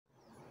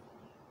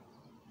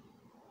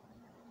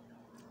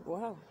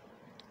Wow,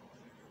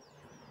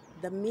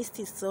 the mist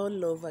is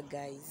all over,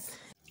 guys.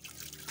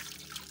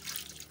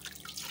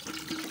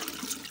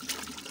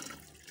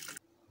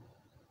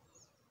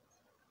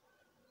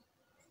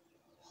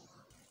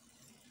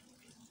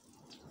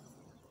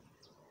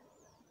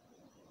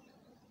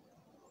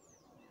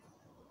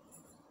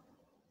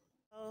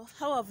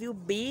 How have you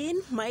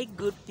been, my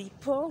good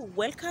people?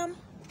 Welcome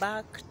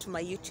back to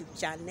my YouTube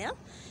channel.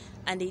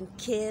 And in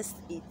case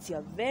it's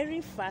your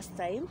very first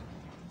time,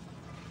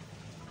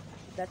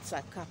 that's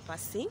a car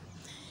passing.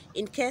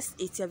 In case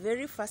it's your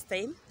very first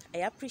time, I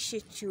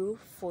appreciate you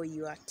for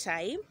your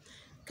time.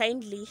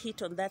 Kindly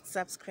hit on that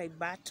subscribe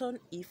button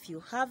if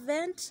you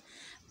haven't,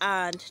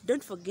 and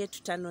don't forget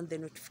to turn on the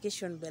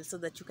notification bell so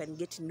that you can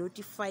get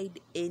notified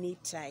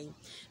anytime.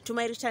 To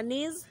my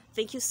returnees,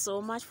 thank you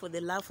so much for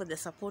the love, for the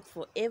support,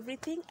 for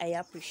everything. I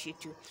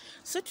appreciate you.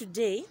 So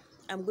today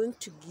I'm going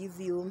to give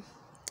you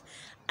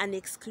an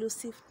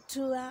exclusive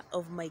tour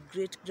of my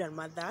great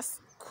grandmother's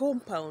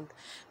compound.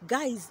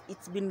 Guys,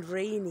 it's been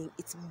raining,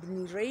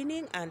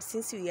 and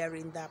since we are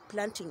in the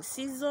planting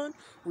season,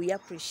 we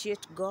appreciate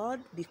God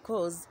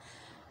because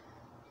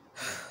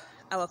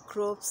our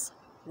crops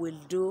will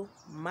do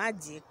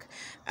magic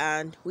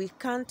and we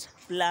can't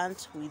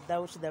plant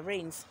without the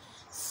rains.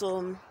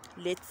 So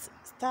let's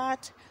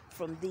start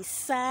from this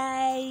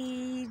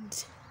side.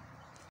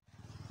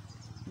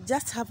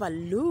 Just have a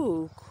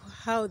look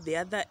how the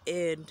other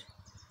end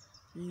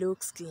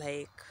looks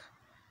like.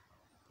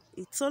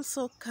 It's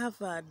also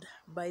covered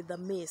by the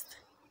mist.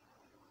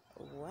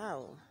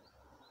 Wow.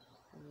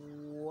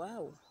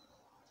 Wow.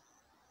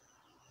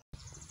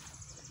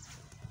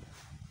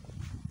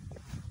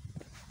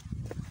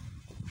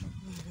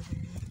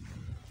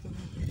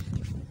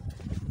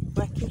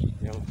 Bucky.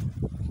 No.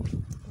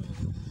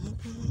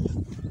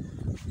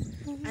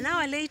 An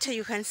hour later,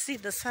 you can see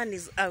the sun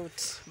is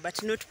out,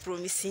 but not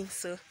promising.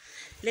 So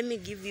let me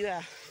give you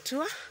a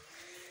tour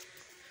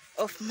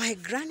of my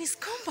granny's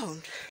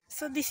compound.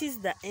 So this is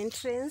the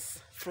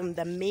entrance from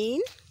the main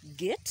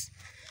gate.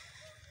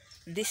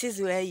 This is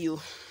where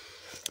you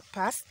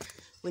pass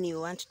when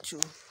you want to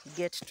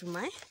get to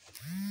my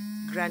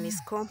granny's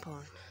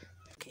compound.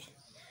 Okay,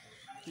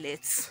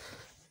 let's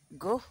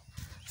go.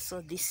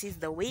 So this is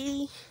the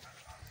way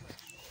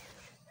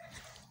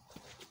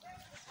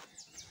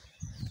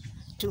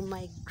to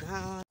my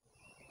grand.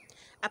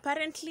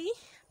 Apparently,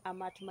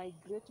 I'm at my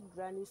great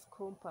granny's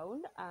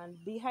compound, and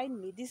behind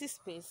me, this is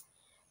space.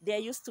 There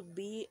used to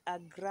be a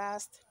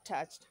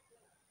grass-touched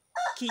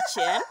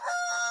kitchen.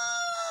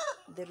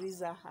 There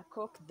is a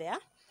cook there.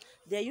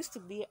 There used to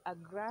be a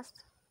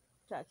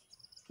grass-touched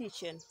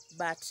kitchen,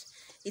 but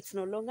it's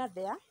no longer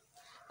there.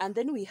 And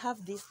then we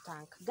have this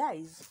tank,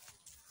 guys.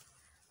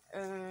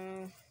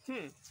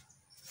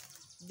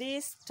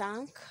 This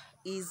tank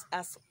is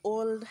as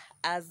old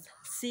as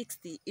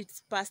 60.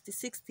 It's past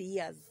 60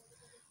 years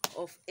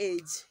of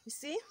age. You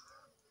see,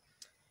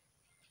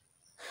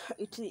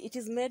 it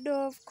is made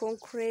of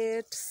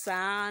concrete,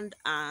 sand,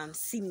 and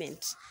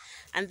cement.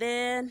 And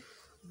then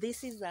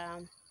this is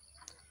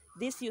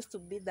this used to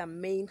be the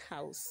main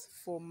house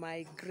for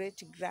my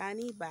great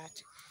granny,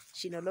 but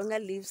she no longer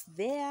lives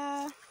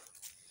there.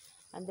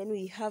 And then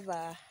we have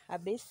a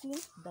basin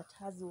that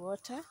has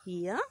water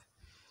here.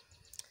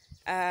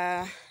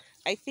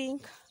 I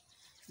think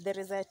there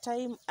is a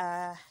time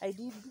I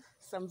did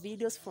some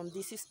videos from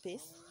this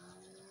space.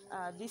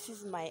 This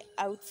is my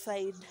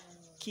outside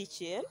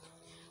kitchen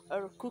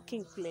or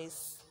cooking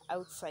place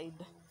outside.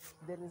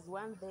 There is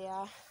one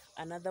there,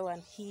 another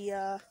one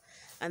here,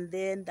 and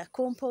then the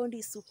compound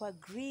is super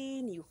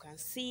green, you can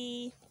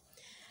see.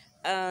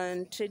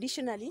 And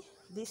traditionally,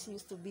 this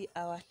used to be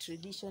our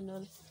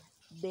traditional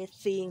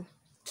bathing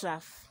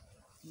trough.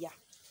 Yeah.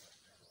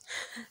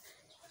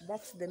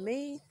 That's the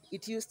main,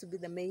 it used to be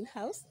the main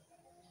house.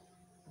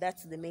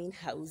 That's the main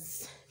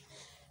house.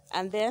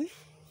 And then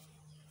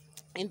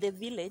in the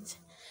village,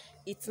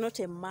 it's not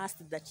a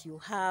must that you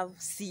have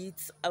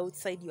seats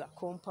outside your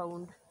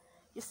compound.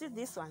 You see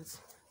these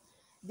ones?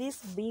 These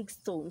big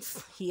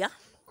stones here,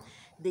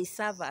 they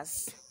serve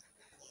as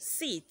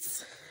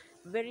seats.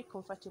 Very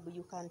comfortable.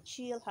 You can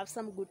chill, have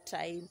some good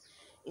time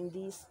in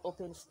this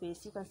open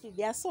space. You can see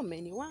there are so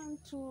many. 1,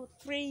 2,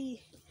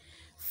 3,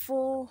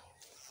 4,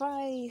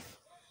 5.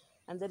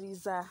 And there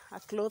is a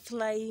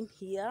clothesline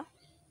here.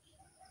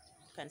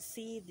 You can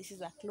see this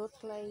is a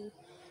clothesline.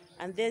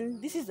 And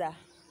then this is a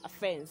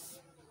fence.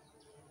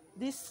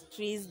 These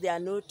trees, they are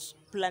not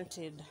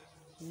planted.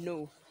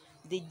 No,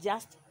 they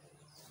just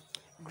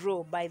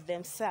grow by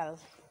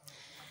themselves.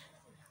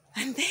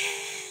 And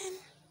then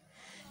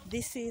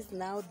this is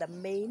now the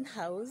main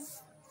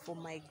house for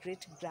my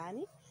great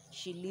granny.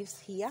 She lives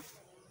here,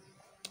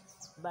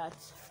 but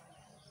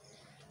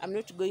I'm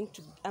not going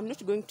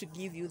to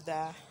give you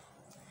the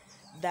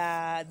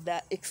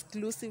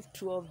exclusive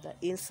tour of the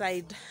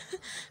inside.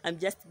 I'm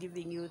just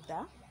giving you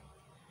the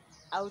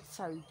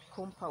outside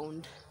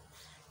compound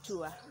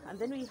tour. And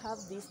then we have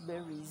these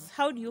berries.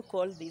 How do you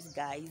call these,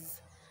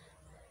 guys?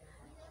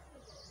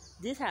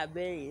 These are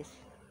berries.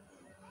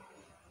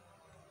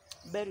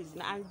 berries,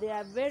 and they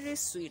are very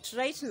sweet.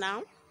 Right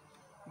now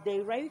they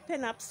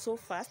ripen up so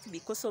fast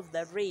because of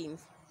the rain.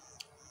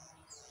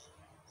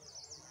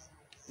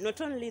 Not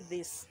only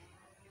this,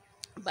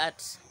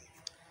 but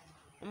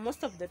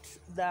most of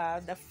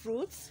the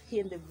fruits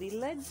here in the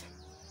village,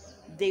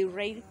 they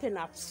ripen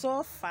up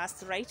so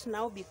fast right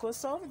now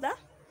because of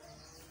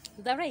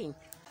the rain.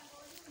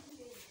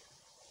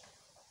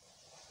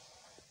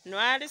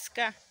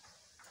 Noariska.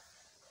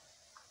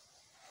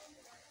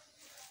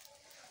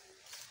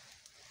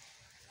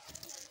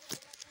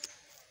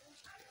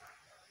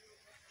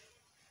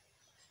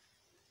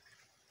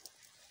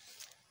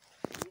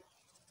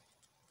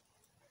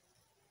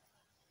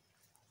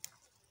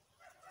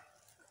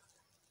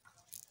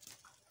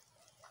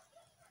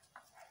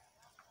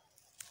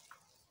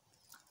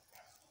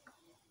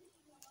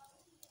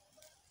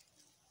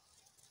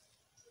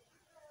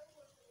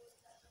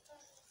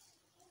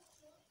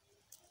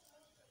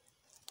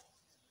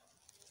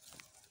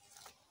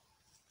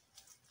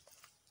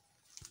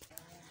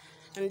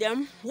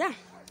 And yeah,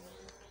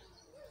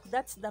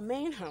 that's the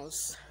main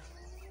house.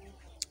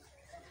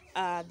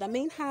 The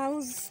main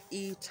house,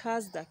 it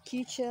has the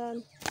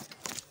kitchen,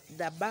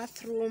 the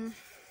bathroom,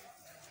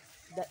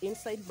 the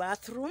inside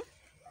bathroom,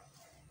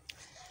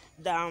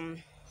 the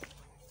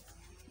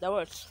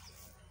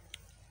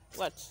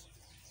what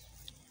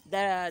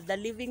the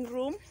living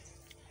room,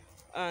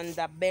 and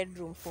the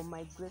bedroom for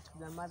my great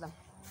grandmother.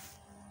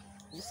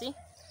 You see,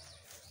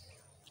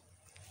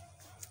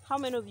 how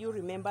many of you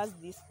remembers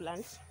this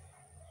plant?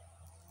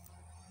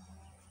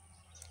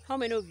 How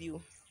many of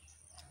you?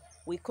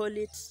 We call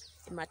it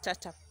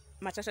matata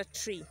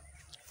tree,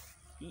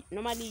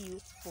 normally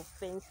used for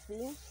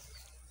fencing.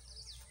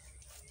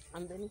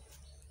 And then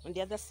on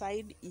the other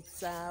side,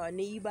 it's our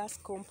neighbor's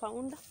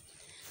compound.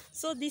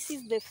 So this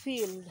is the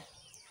field.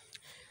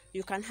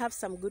 You can have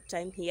some good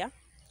time here,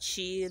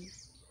 chill.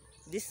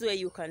 This is where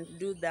you can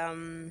do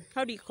the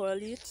how do you call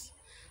it?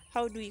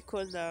 How do we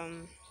call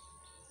them?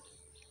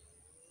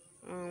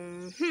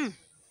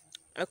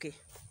 Okay,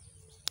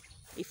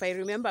 if I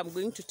remember, I'm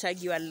going to tag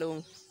you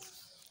along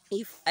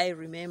if I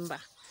remember.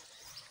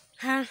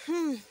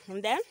 And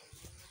then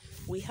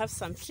we have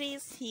some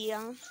trees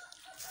here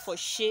for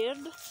shade.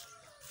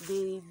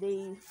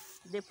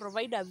 They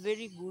provide a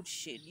very good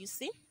shade, you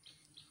see.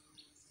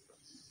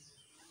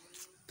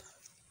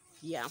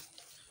 Yeah.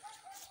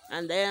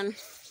 And then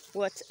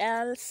what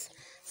else?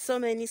 So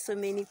many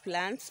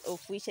plants,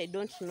 of which I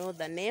don't know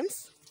the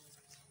names.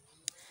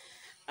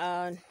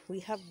 And we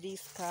have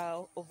this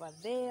cow over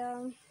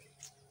there.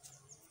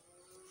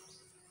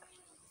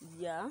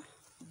 Yeah,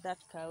 that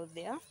cow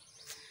there.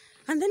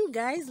 And then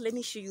guys, let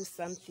me show you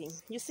something.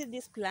 You see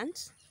this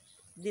plant?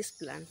 This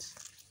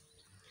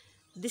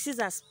is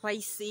a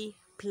spicy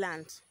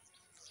plant.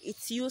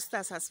 It's used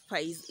as a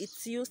spice.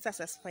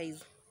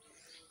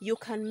 You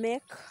can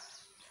make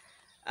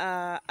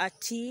a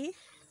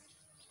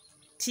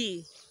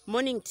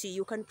morning tea.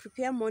 You can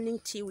prepare morning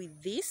tea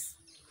with this.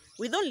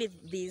 With only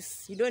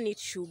this, you don't need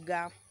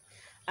sugar,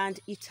 and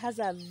it has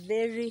a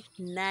very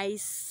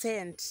nice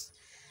scent.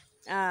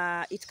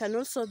 It can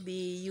also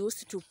be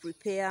used to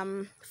prepare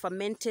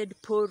fermented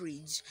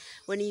porridge.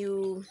 When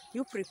you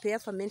prepare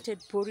fermented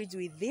porridge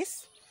with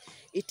this,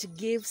 it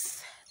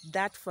gives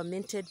that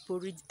fermented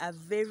porridge a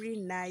very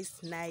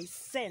nice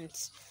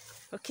scent.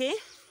 Okay,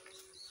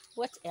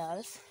 what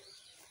else?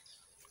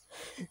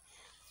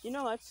 You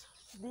know what,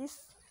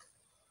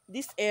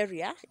 this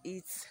area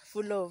is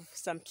full of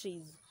some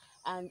trees,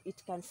 and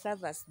it can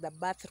serve as the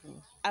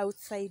bathroom,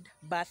 outside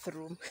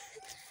bathroom.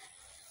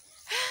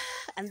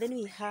 And then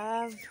we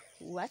have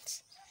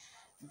what,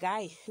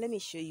 guy, let me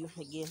show you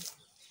again.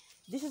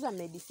 This is a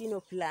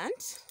medicinal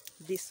plant.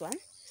 This one,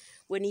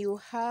 when you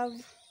have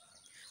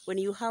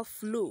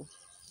flu,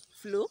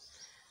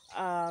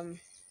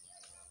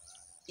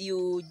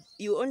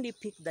 you only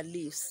pick the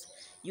leaves.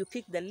 You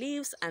pick the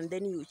leaves and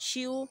then you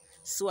chew,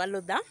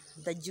 swallow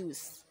the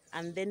juice,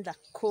 and then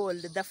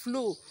the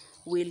flu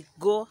will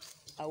go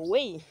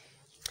away.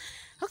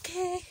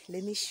 Okay,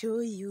 let me show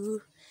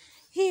you.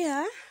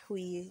 Here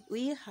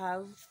we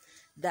have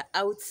the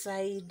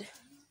outside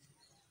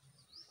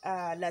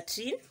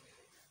latrine.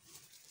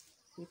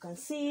 You can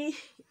see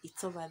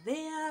it's over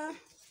there.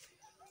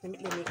 Let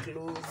me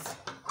close.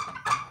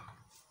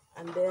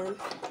 And then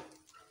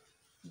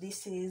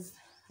this is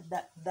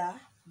the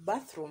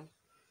bathroom.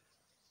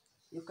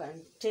 You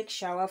can take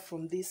shower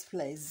from this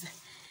place.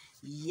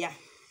 Yeah.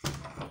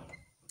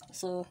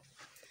 So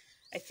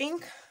I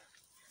think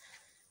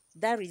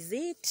that is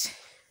it.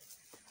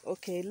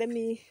 Okay, let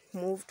me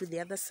move to the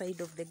other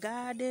side of the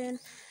garden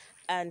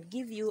and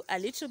give you a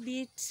little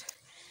bit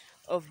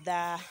of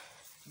the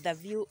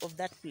view of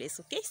that place.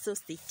 Okay, so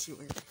stay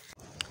tuned.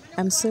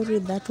 I'm sorry,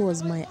 that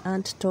was my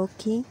aunt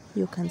talking.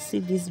 You can see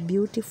this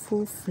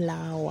beautiful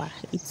flower.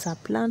 It's a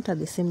plant, at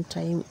the same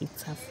time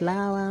it's a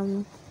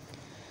flower.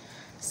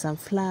 Some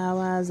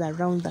flowers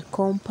around the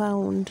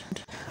compound.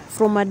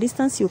 From a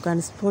distance you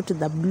can spot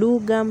the blue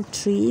gum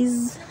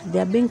trees. They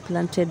are being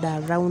planted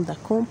around the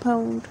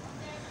compound.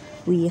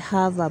 We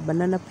have a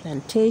banana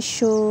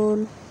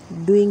plantation.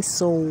 doing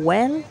so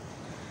well.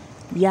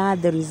 Yeah,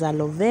 there is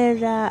aloe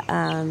vera,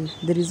 and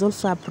there is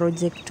also a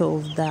project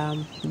of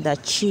the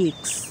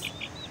chicks.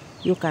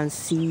 You can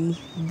see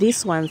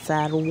these ones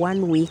are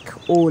 1 week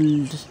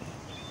old.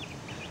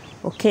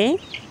 Okay,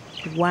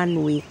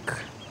 1 week.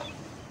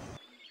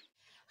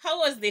 How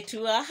was the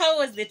tour? How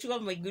was the tour,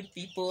 my good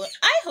people?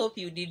 I hope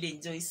you did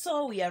enjoy.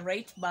 So we are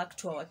right back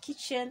to our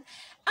kitchen,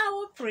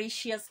 our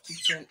precious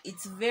kitchen.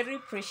 It's very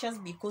precious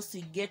because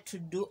we get to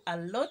do a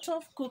lot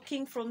of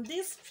cooking from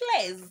this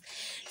place.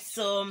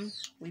 So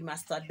we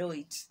must adore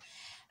it.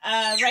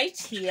 Right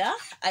here,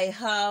 I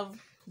have,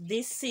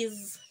 this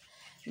is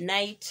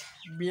night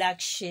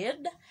black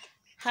shade,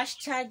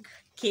 hashtag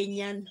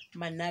Kenyan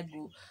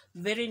managu.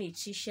 Very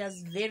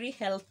nutritious, very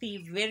healthy,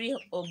 very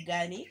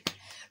organic,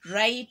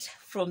 right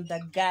from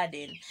the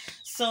garden.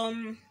 So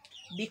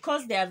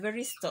because they are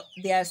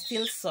they are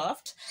still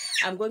soft,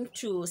 I'm going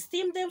to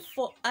steam them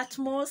for at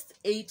most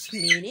 8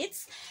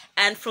 minutes,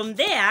 and from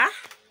there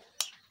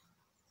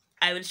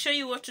I will show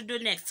you what to do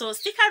next. So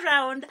stick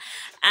around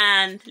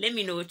and let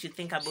me know what you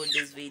think about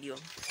this video.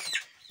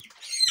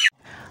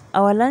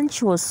 Our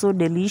lunch was so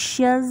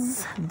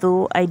delicious,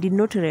 though I did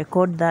not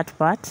record that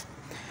part.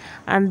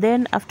 And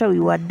then after we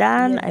were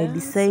done, I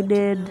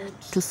decided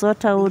to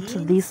sort out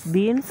these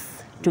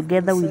beans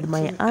together with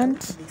my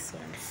aunt.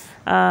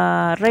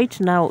 Right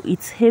now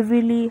it's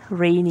heavily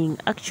raining.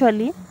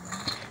 Actually,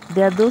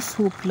 there are those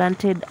who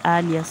planted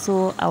earlier,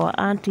 so our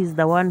aunt is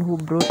the one who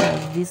brought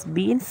us these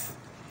beans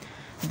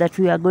that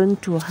we are going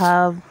to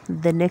have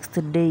the next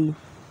day.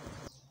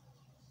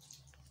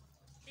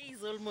 Day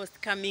is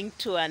almost coming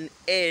to an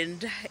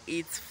end.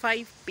 It's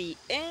 5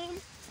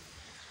 p.m.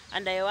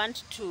 and I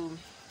want to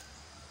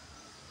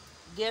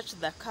get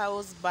the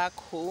cows back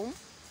home.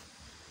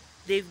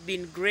 They've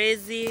been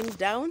grazing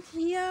down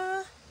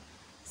here,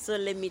 so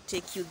let me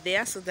take you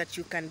there so that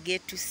you can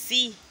get to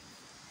see.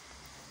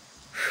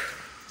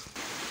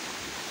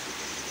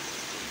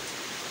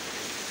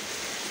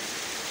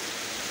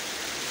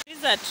 There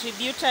is a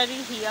tributary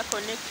here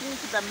connecting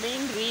to the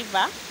main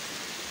river,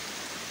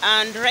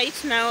 and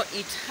right now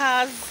it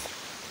has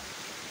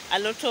a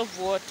lot of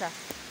water.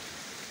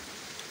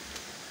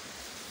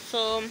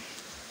 So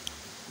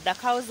the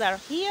cows are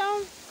here,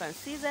 you can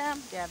see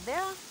them, they are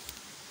there.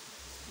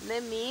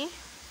 Let me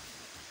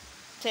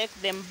take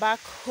them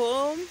back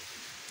home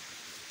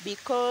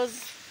because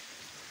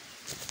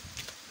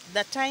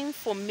the time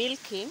for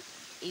milking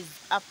is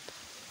up.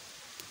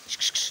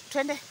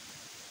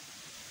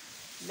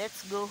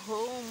 Let's go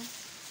home.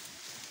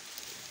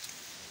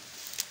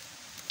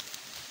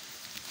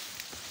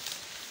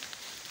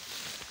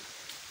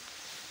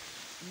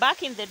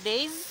 Back in the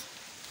days,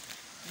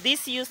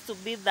 this used to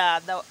be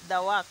the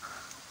work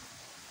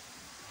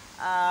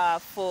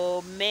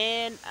for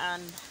men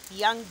and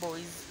young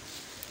boys.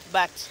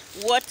 But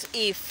what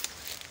if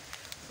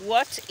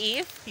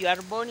you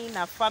are born in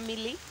a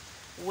family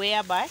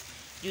whereby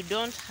you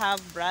don't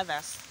have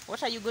brothers?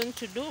 What are you going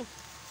to do?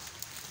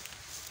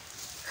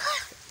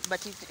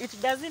 But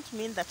it doesn't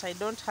mean that I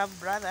don't have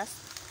brothers.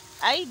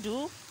 I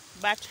do,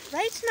 but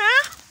right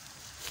now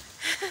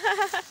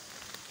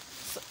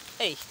so,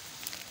 hey.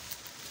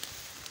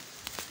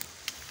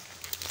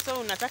 So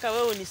unataka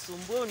wewe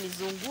unisumbue,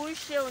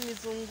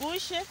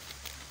 unizungushe.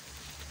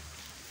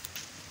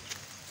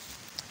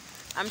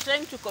 I'm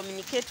trying to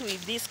communicate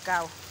with this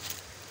cow.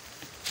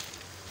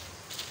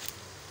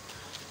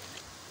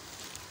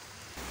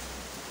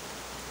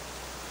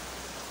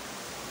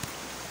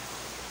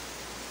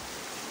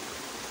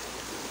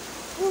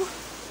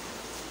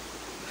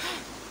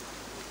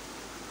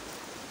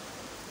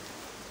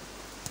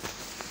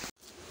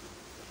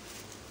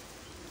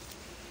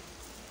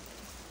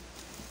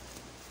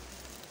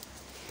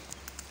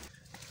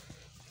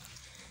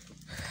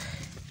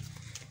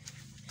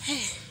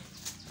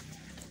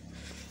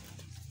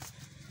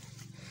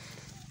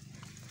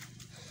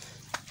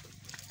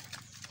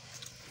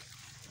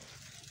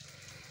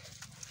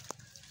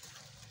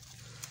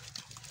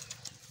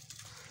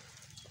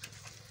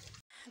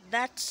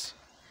 That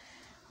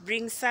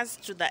brings us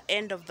to the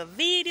end of the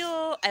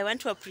video. I want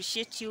to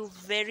appreciate you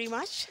very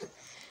much.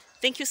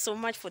 Thank you so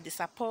much for the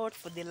support,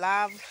 for the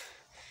love,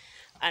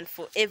 and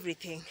for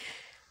everything.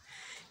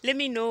 Let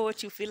me know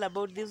what you feel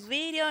about this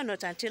video.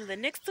 Not until the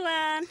next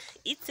one.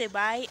 It's a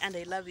bye, and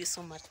I love you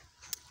so much.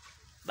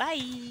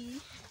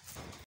 Bye.